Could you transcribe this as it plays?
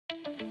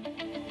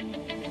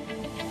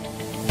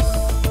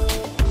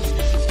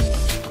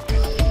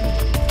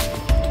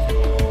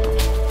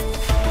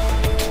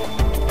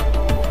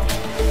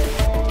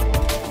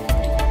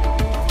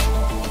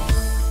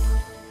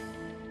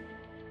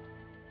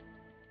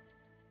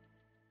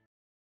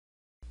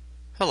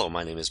Hello,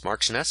 my name is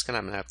Mark Chinesk and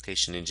I'm an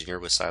application engineer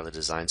with Seiler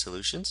Design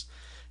Solutions.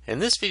 In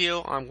this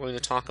video, I'm going to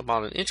talk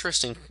about an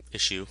interesting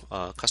issue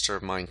a customer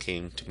of mine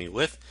came to me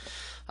with.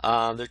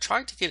 They're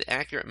trying to get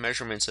accurate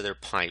measurements of their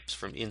pipes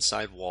from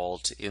inside wall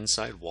to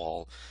inside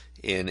wall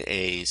in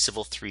a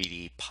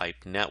Civil3D pipe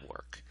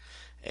network.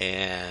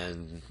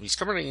 And he's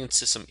coming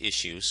into some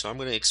issues, so I'm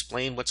going to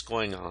explain what's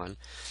going on.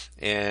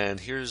 And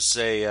here's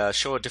a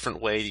show a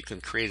different way you can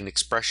create an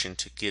expression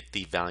to get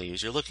the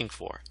values you're looking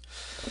for.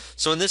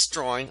 So in this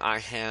drawing, I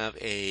have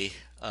a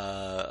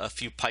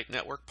few pipe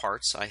network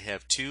parts. I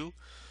have two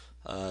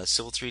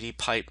Civil3D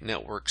pipe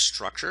network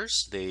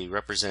structures. They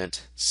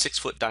represent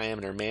 6-foot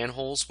diameter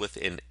manholes with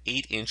an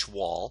 8-inch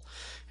wall,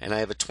 and I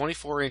have a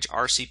 24-inch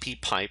RCP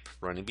pipe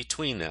running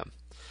between them.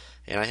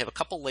 And I have a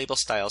couple label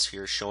styles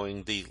here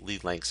showing the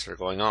lead lengths that are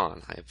going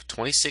on. I have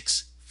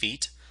 26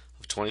 feet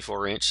of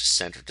 24-inch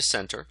center to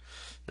center.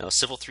 Now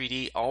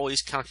Civil3D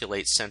always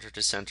calculates center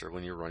to center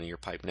when you're running your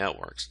pipe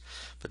networks,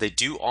 but they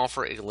do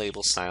offer a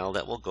label style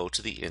that will go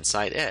to the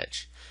inside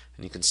edge.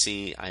 And you can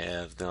see I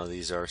have, now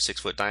these are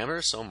 6-foot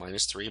diameter, so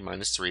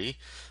 -3,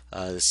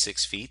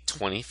 6 feet,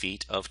 20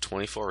 feet of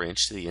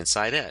 24-inch to the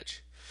inside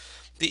edge.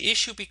 The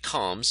issue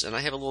becomes, and I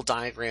have a little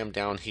diagram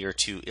down here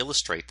to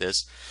illustrate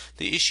this,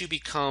 the issue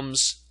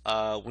becomes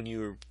when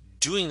you're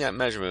doing that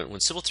measurement,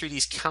 when Civil3D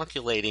is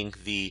calculating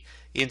the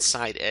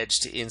inside edge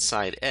to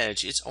inside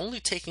edge, it's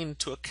only taking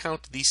into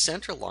account the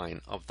center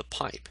line of the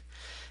pipe.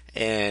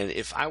 And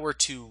if I were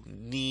to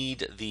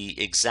need the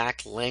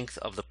exact length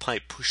of the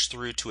pipe pushed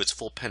through to its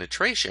full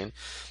penetration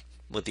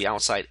with the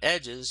outside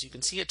edges, you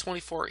can see a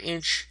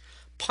 24-inch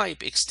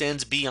pipe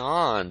extends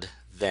beyond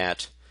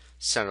that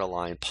center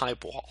line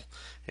pipe wall.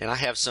 And I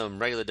have some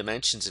regular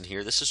dimensions in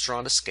here. This is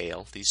drawn to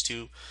scale. These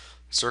two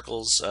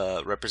circles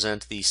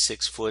represent the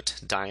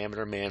 6-foot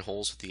diameter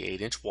manholes with the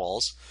 8-inch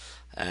walls,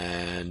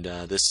 and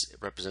this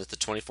represents the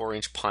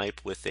 24-inch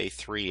pipe with a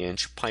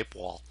 3-inch pipe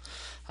wall.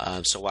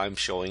 So I'm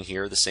showing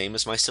here the same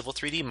as my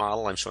Civil3D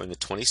model. I'm showing the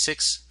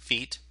 26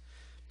 feet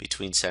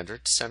between center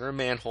to center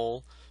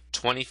manhole,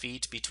 20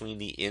 feet between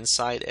the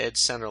inside edge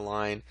center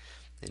line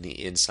and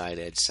the inside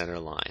edge center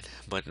line.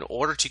 But in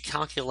order to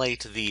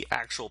calculate the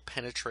actual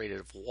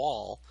penetrative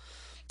wall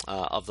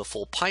of the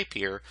full pipe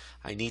here,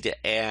 I need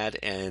to add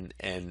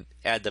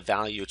add the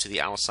value to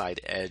the outside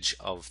edge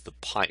of the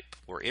pipe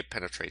where it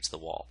penetrates the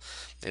wall.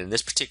 And in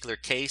this particular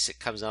case, it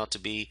comes out to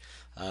be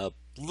a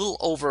little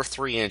over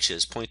 3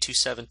 inches,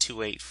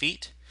 0.2728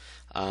 feet.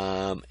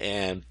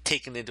 And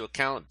taking into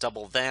account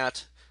double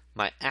that,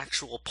 my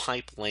actual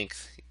pipe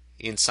length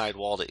inside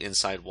wall to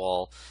inside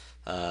wall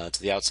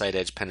to the outside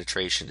edge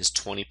penetration is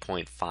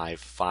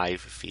 20.55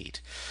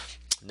 feet.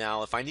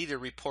 Now, if I need to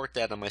report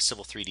that on my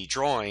Civil3D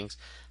drawings,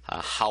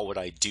 how would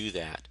I do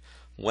that?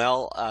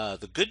 Well,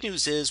 the good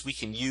news is we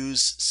can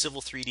use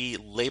Civil3D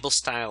label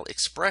style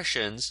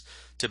expressions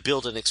to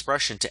build an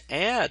expression to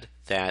add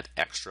that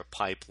extra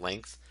pipe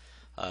length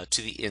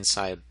to the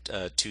inside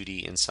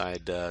 2D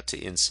inside to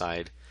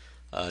inside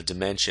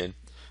dimension.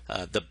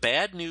 The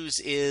bad news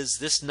is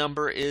this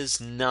number is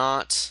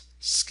not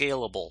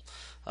scalable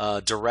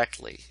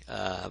directly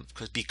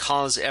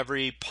because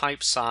every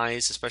pipe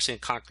size, especially in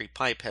concrete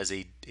pipe, has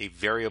a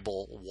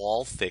variable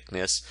wall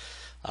thickness.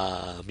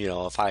 You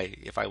know, if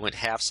I went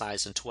half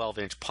size and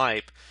 12-inch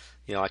pipe,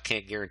 you know, I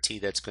can't guarantee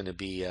that's going to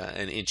be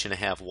an 1.5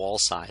 inch wall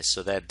size.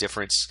 So that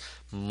difference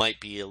might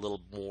be a little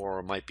more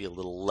or might be a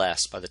little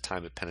less by the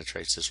time it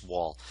penetrates this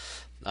wall.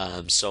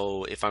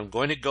 So if I'm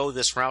going to go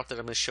this route that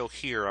I'm going to show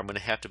here, I'm going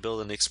to have to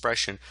build an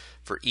expression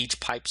for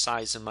each pipe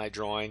size in my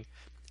drawing,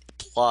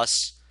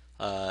 plus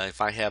if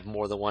I have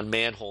more than one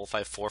manhole, if I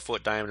have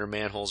 4-foot diameter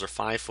manholes or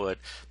 5-foot,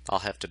 I'll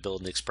have to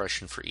build an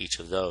expression for each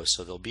of those.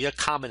 So there'll be a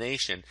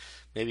combination,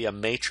 maybe a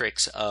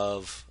matrix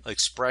of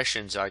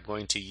expressions I'm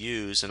going to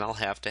use, and I'll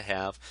have to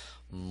have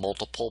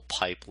multiple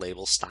pipe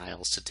label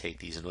styles to take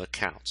these into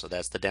account. So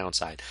that's the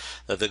downside.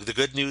 The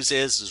good news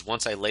is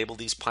once I label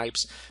these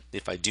pipes,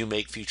 if I do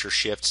make future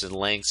shifts in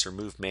lengths or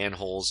move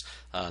manholes,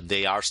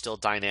 they are still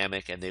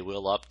dynamic and they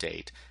will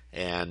update.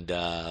 And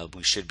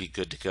we should be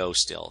good to go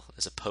still,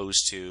 as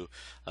opposed to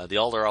the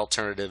other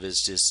alternative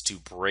is just to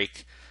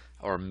break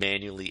or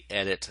manually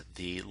edit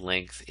the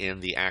length in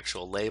the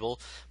actual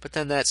label, but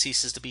then that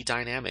ceases to be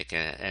dynamic,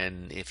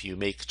 and if you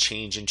make a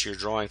change into your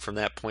drawing from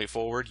that point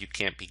forward, you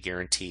can't be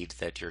guaranteed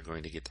that you're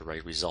going to get the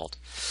right result.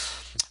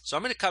 So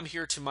I'm going to come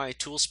here to my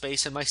tool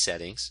space and my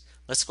settings.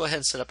 Let's go ahead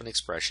and set up an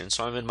expression.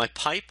 So I'm in my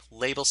pipe,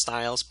 label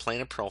styles, plane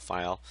and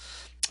profile.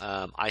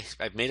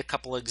 I've made a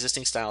couple of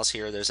existing styles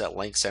here. There's that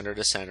length center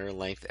to center,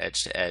 length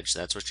edge to edge.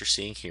 That's what you're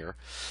seeing here.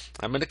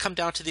 I'm going to come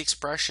down to the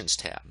expressions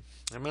tab.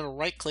 I'm going to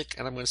right click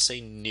and I'm going to say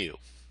new.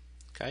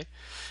 Okay.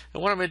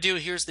 And what I'm going to do,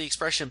 here's the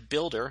expression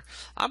builder.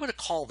 I'm going to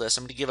call this,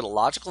 I'm going to give it a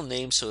logical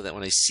name so that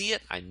when I see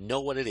it, I know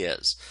what it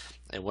is.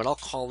 And what I'll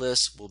call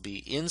this will be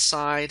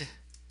inside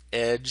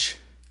edge,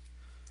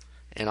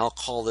 and I'll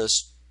call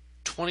this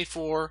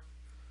 24-6.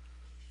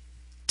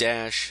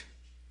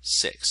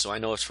 So I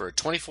know it's for a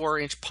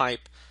 24-inch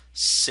pipe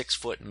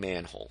 6-foot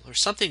manhole or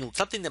something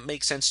that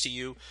makes sense to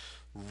you.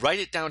 Write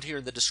it down here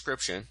in the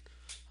description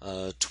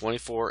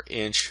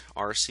 24-inch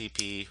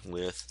RCP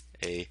with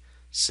a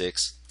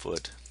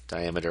 6-foot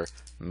diameter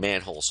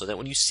manhole, so that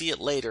when you see it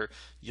later,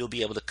 you'll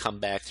be able to come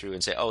back through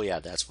and say, oh yeah,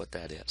 that's what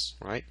that is,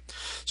 right?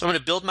 So I'm going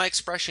to build my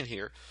expression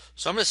here.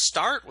 So I'm going to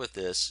start with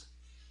this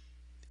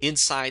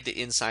inside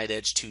the inside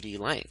edge 2D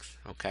length.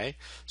 Okay,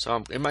 so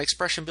I'm in my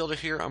expression builder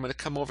here. I'm going to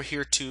come over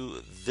here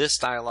to this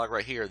dialog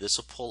right here. This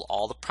will pull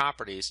all the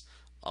properties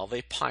of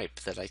a pipe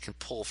that I can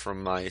pull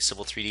from my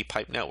Civil3D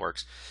pipe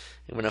networks.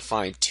 I'm going to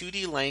find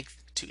 2D length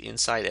to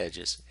inside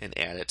edges and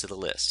add it to the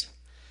list.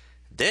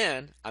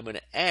 Then I'm going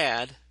to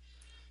add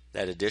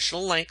that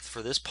additional length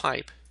for this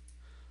pipe.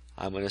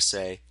 I'm going to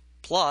say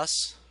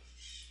plus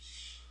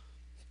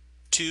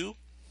 2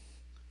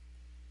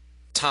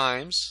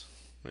 times,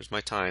 where's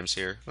my times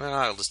here? Well,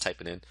 I'll just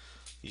type it in.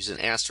 Use an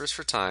asterisk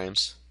for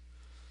times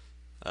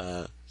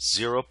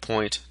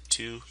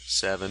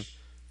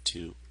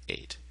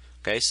 0.2728.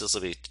 Okay, so this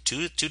will be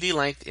 2D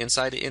length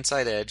inside to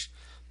inside edge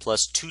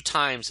plus 2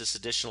 times this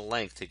additional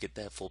length to get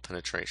that full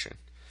penetration.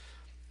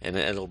 And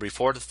it'll be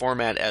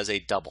format as a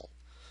double.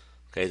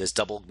 Okay, this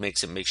double make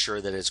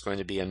sure that it's going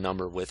to be a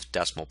number with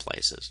decimal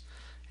places.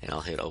 And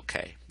I'll hit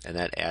OK. And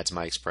that adds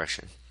my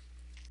expression.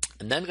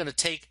 And then I'm going to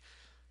take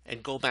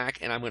and go back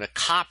and I'm going to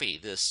copy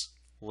this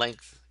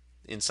length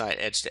inside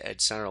edge to edge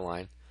center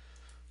line.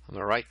 I'm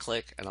going to right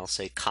click and I'll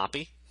say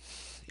copy.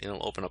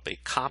 It'll open up a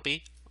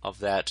copy of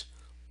that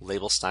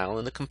label style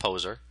in the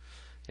composer.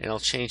 And I'll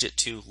change it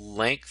to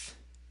length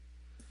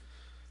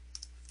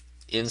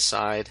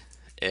inside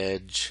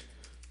edge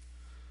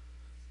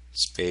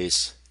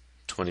space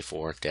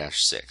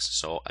 24-6.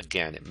 So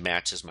again, it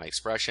matches my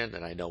expression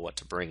and I know what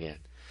to bring in.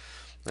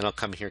 Then I'll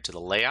come here to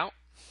the layout.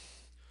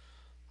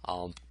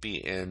 I'll be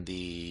in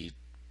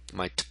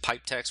my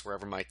pipe text,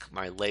 wherever my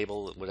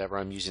label, whatever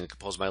I'm using to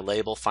compose my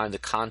label, find the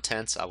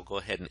contents. I will go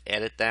ahead and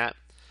edit that.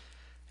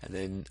 And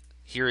then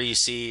here you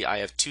see I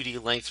have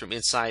 2D length from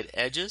inside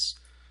edges,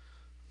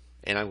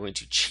 and I'm going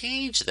to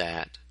change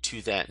that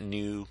to that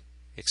new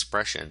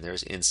expression.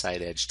 There's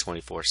inside edge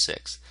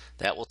 24-6.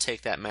 That will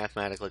take that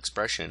mathematical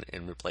expression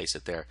and replace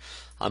it there.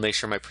 I'll make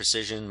sure my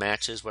precision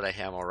matches what I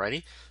have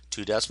already.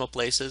 2 decimal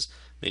places.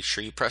 Make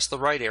sure you press the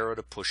right arrow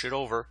to push it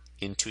over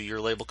into your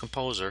label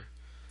composer.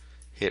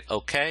 Hit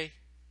OK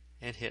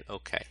and hit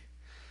OK.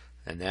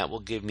 And that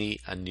will give me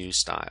a new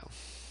style.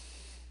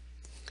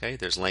 Okay,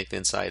 there's length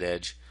inside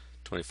edge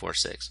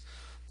 24-6.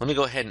 Let me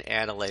go ahead and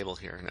add a label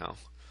here now.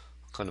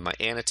 I'll come to my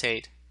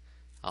annotate.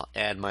 I'll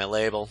add my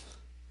label.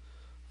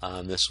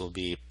 This will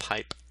be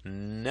pipe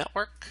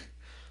network.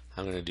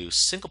 I'm going to do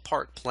single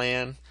part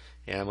plan,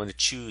 and I'm going to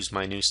choose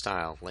my new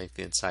style, length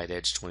inside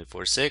edge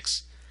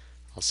 24-6.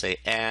 I'll say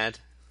add,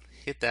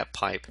 hit that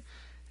pipe,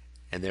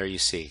 and there you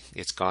see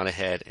it's gone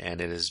ahead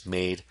and it has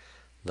made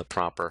the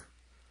proper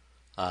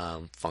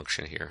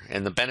function here.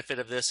 And the benefit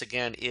of this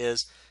again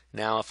is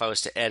now if I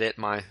was to edit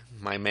my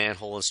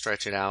manhole and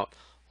stretch it out,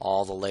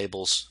 all the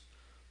labels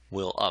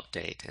will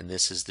update, and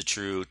this is the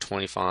true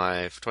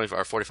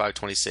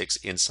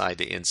 45-26 inside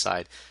to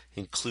inside,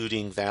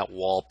 including that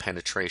wall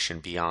penetration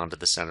beyond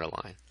the center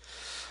line.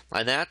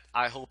 And that,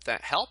 I hope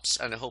that helps,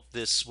 and I hope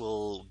this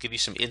will give you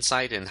some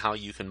insight in how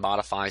you can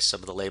modify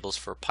some of the labels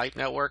for pipe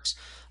networks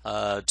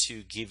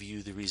to give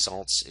you the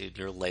results in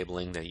your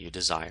labeling that you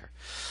desire.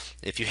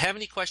 If you have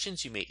any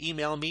questions, you may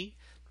email me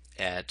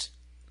at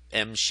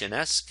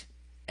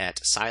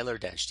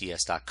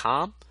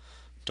mshinesk@seiler-ds.com.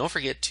 Don't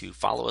forget to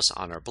follow us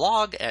on our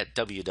blog at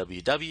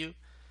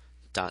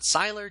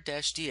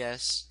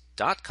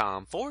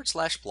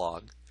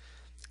www.seiler-ds.com/blog.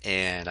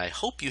 And I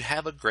hope you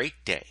have a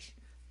great day.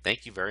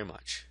 Thank you very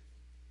much.